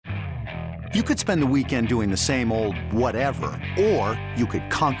You could spend the weekend doing the same old whatever, or you could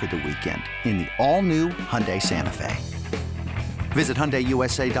conquer the weekend in the all-new Hyundai Santa Fe. Visit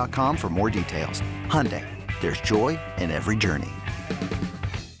HyundaiUSA.com for more details. Hyundai, there's joy in every journey.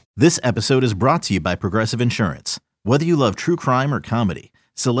 This episode is brought to you by Progressive Insurance. Whether you love true crime or comedy,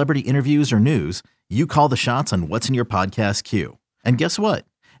 celebrity interviews or news, you call the shots on what's in your podcast queue. And guess what?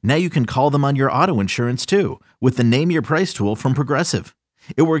 Now you can call them on your auto insurance too with the Name Your Price tool from Progressive.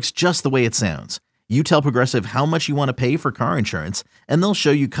 It works just the way it sounds. You tell Progressive how much you want to pay for car insurance, and they'll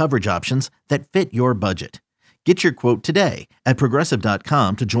show you coverage options that fit your budget. Get your quote today at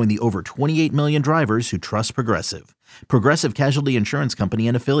Progressive.com to join the over 28 million drivers who trust Progressive. Progressive Casualty Insurance Company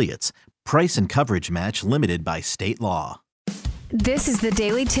and Affiliates. Price and coverage match limited by state law. This is the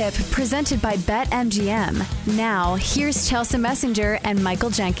Daily Tip presented by BetMGM. Now, here's Chelsea Messenger and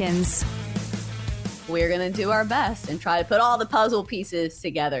Michael Jenkins. We're going to do our best and try to put all the puzzle pieces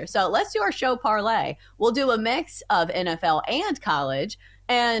together. So let's do our show parlay. We'll do a mix of NFL and college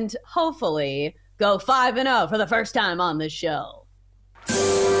and hopefully go 5-0 for the first time on this show.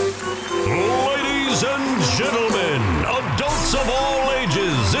 Ladies and gentlemen, adults of all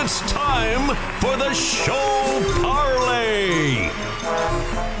ages, it's time for the show parlay.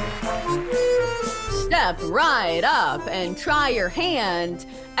 Step right up and try your hand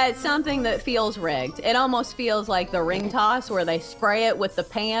at something that feels rigged. It almost feels like the ring toss where they spray it with the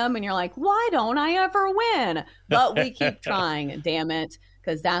Pam and you're like, why don't I ever win? But we keep trying, damn it,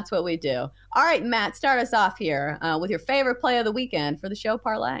 because that's what we do. All right, Matt, start us off here with your favorite play of the weekend for the show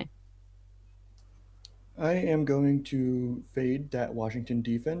parlay. I am going to fade that Washington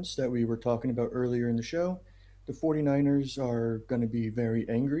defense that we were talking about earlier in the show. The 49ers are going to be very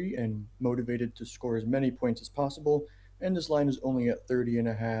angry and motivated to score as many points as possible, and this line is only at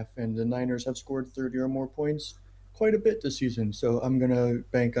 30.5, and the Niners have scored 30 or more points quite a bit this season. So I'm going to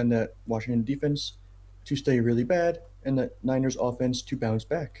bank on that Washington defense to stay really bad and that Niners offense to bounce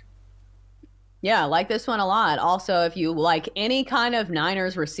back. Yeah, I like this one a lot. Also, if you like any kind of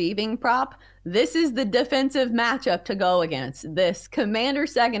Niners receiving prop, this is the defensive matchup to go against. This Commander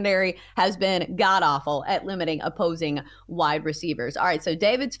secondary has been god-awful at limiting opposing wide receivers. All right, so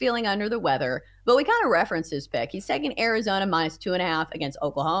David's feeling under the weather, but we kind of referenced his pick. He's taking Arizona minus 2.5 against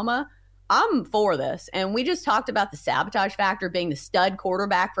Oklahoma. I'm for this, and we just talked about the sabotage factor being the stud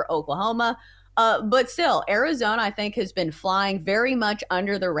quarterback for Oklahoma. But still, Arizona, I think, has been flying very much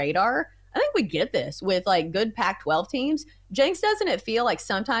under the radar. I think we get this with like good Pac-12 teams. Jenks, doesn't it feel like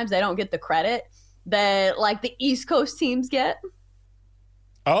sometimes they don't get the credit that like the East Coast teams get?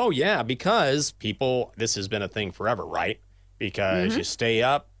 Oh, yeah, because this has been a thing forever, right? Because you stay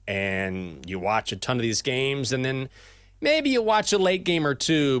up and you watch a ton of these games, and then maybe you watch a late game or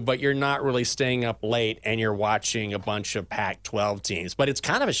two, but you're not really staying up late and you're watching a bunch of Pac-12 teams. But it's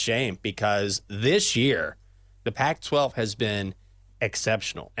kind of a shame because this year, the Pac-12 has been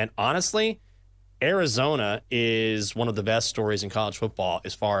exceptional. And honestly, Arizona is one of the best stories in college football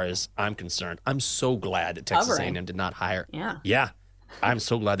as far as I'm concerned. I'm so glad that Texas A&M did not hire. Yeah. I'm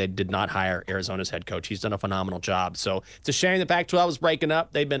so glad they did not hire Arizona's head coach. He's done a phenomenal job. So it's a shame the Pac-12 is breaking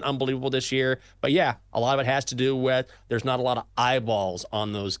up. They've been unbelievable this year. But yeah, a lot of it has to do with there's not a lot of eyeballs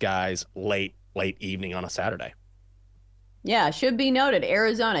on those guys late evening on a Saturday. Yeah, should be noted,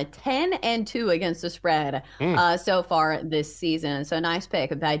 Arizona 10-2 against the spread so far this season. So nice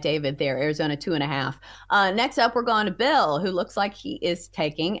pick by David there, Arizona 2.5. Next up, we're going to Bill, who looks like he is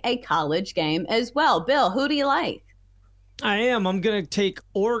taking a college game as well. Bill, who do you like? I am. I'm going to take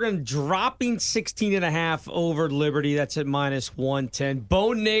Oregon dropping 16.5 over Liberty. That's at minus 110.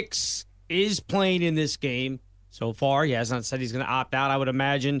 Bo Nix is playing in this game so far. He has not said he's going to opt out, I would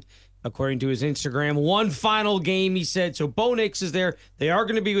imagine. According to his Instagram, one final game, he said. So Bo Nix is there. They are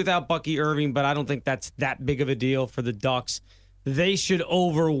going to be without Bucky Irving, but I don't think that's that big of a deal for the Ducks. They should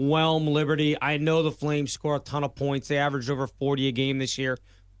overwhelm Liberty. I know the Flames score a ton of points. They averaged over 40 a game this year.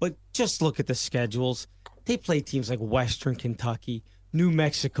 But just look at the schedules. They play teams like Western Kentucky, New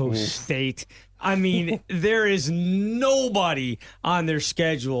Mexico State. I mean, there is nobody on their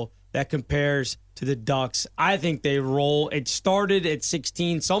schedule that compares to the Ducks. I think they roll. It started at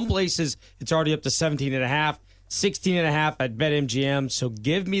 16. Some places it's already up to 17.5, 16.5 at BetMGM. So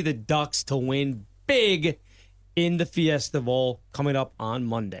give me the Ducks to win big in the Fiesta Bowl coming up on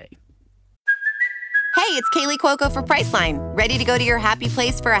Monday. Hey, it's Kaylee Cuoco for Priceline. Ready to go to your happy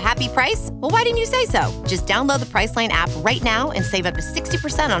place for a happy price? Well, why didn't you say so? Just download the Priceline app right now and save up to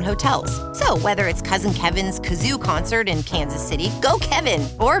 60% on hotels. So whether it's Cousin Kevin's Kazoo Concert in Kansas City, go Kevin,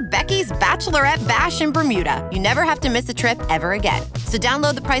 or Becky's Bachelorette Bash in Bermuda, you never have to miss a trip ever again. So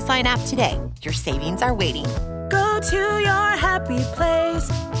download the Priceline app today. Your savings are waiting. Go to your happy place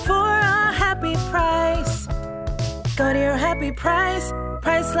for a happy Go to your happy price,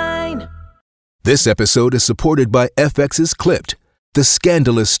 Priceline. This episode is supported by FX's Clipped, the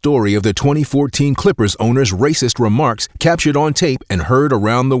scandalous story of the 2014 Clippers owner's racist remarks captured on tape and heard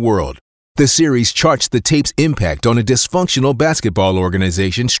around the world. The series charts the tape's impact on a dysfunctional basketball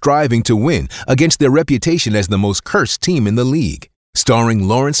organization striving to win against their reputation as the most cursed team in the league. Starring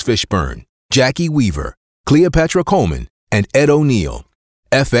Lawrence Fishburne, Jackie Weaver, Cleopatra Coleman, and Ed O'Neill.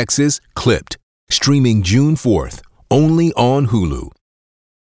 FX's Clipped, streaming June 4th, only on Hulu.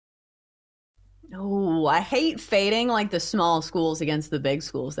 Oh, I hate fading like the small schools against the big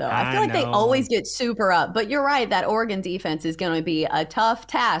schools, though. I feel like they always get super up. But you're right, that Oregon defense is going to be a tough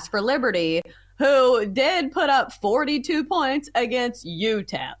task for Liberty, who did put up 42 points against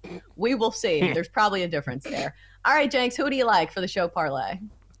UTEP. We will see. There's probably a difference there. All right, Jenks, who do you like for the show parlay?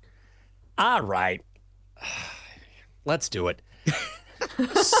 All right. Let's do it.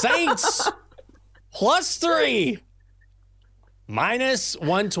 Saints +3.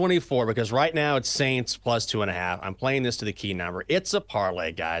 -124, because right now it's Saints +2.5. I'm playing this to the key number. It's a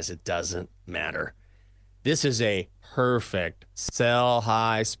parlay, guys. It doesn't matter. This is a perfect sell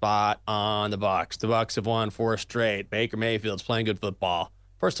high spot on the Bucs. The Bucs have won 4 straight. Baker Mayfield's playing good football.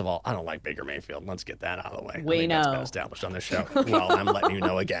 First of all, I don't like Baker Mayfield. Let's get that out of the way. We know. That's been established on this show. Well, I'm letting you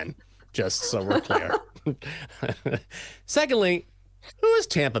know again, just so we're clear. Secondly, who is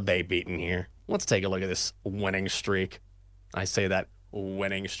Tampa Bay beating here? Let's take a look at this winning streak. I say that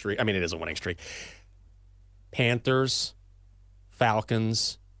winning streak. I mean, it is a winning streak. Panthers,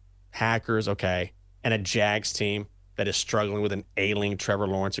 Falcons, Packers, okay, and a Jags team that is struggling with an ailing Trevor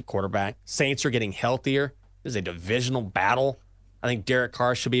Lawrence at quarterback. Saints are getting healthier. This is a divisional battle. I think Derek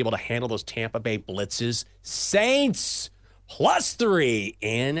Carr should be able to handle those Tampa Bay blitzes. Saints +3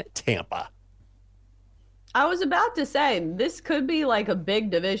 in Tampa. I was about to say, this could be like a big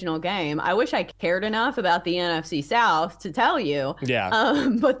divisional game. I wish I cared enough about the NFC South to tell you. Yeah.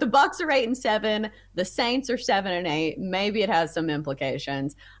 But the Bucs are 8-7. The Saints are 7-8. Maybe it has some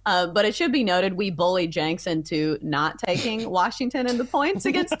implications. But it should be noted, we bullied Jenks into not taking Washington in the points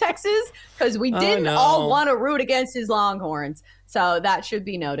against Texas because we didn't all want to root against his Longhorns. So that should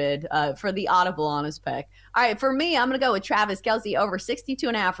be noted for the audible on his pick. All right, for me, I'm going to go with Travis Kelce over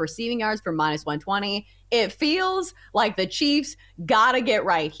 62.5 receiving yards for -120. It feels like the Chiefs got to get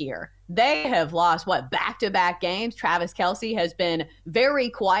right here. They have lost, back-to-back games. Travis Kelce has been very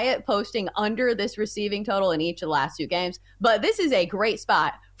quiet, posting under this receiving total in each of the last 2 games. But this is a great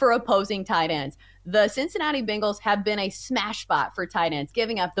spot for opposing tight ends. The Cincinnati Bengals have been a smash spot for tight ends,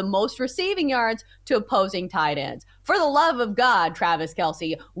 giving up the most receiving yards to opposing tight ends. For the love of God, Travis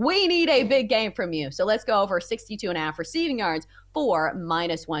Kelce, we need a big game from you. So let's go over 62.5 receiving yards for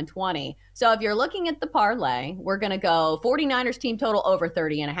 -120. So if you're looking at the parlay, we're going to go 49ers team total over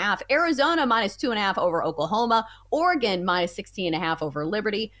 30.5, Arizona -2.5 over Oklahoma, Oregon -16.5 over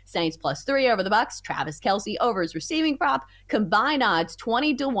Liberty, Saints +3 over the Bucs, Travis Kelce over his receiving prop, combined odds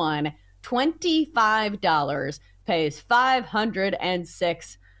 20-1, $25 pays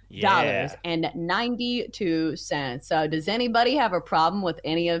 $506.92. So does anybody have a problem with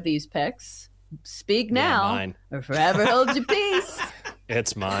any of these picks? Speak now. Yeah, mine. Or forever hold your peace.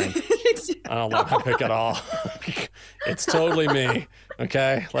 It's mine. I don't like my pick at all. It's totally me.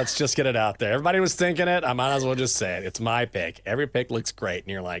 Okay, let's just get it out there. Everybody was thinking it. I might as well just say it. It's my pick. Every pick looks great,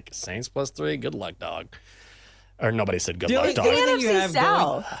 and you're like, Saints +3, good luck, dog. Or nobody said good luck,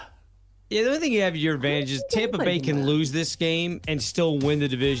 dog. The only thing you have your advantage is Tampa Bay can lose this game and still win the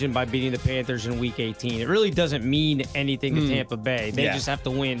division by beating the Panthers in Week 18. It really doesn't mean anything to Tampa Bay. They just have to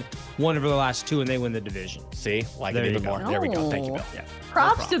win one of the last 2, and they win the division. See? Like it even more. There we go. Thank you, Bill. Yeah.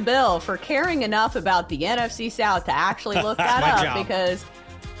 Props to Bill for caring enough about the NFC South to actually look that up because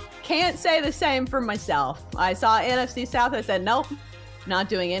can't say the same for myself. I saw NFC South. I said, nope, not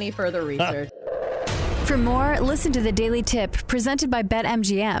doing any further research. For more, listen to the Daily Tip presented by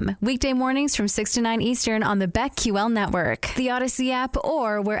BetMGM. Weekday mornings from 6 to 9 Eastern on the BetQL network, the Odyssey app,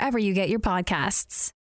 or wherever you get your podcasts.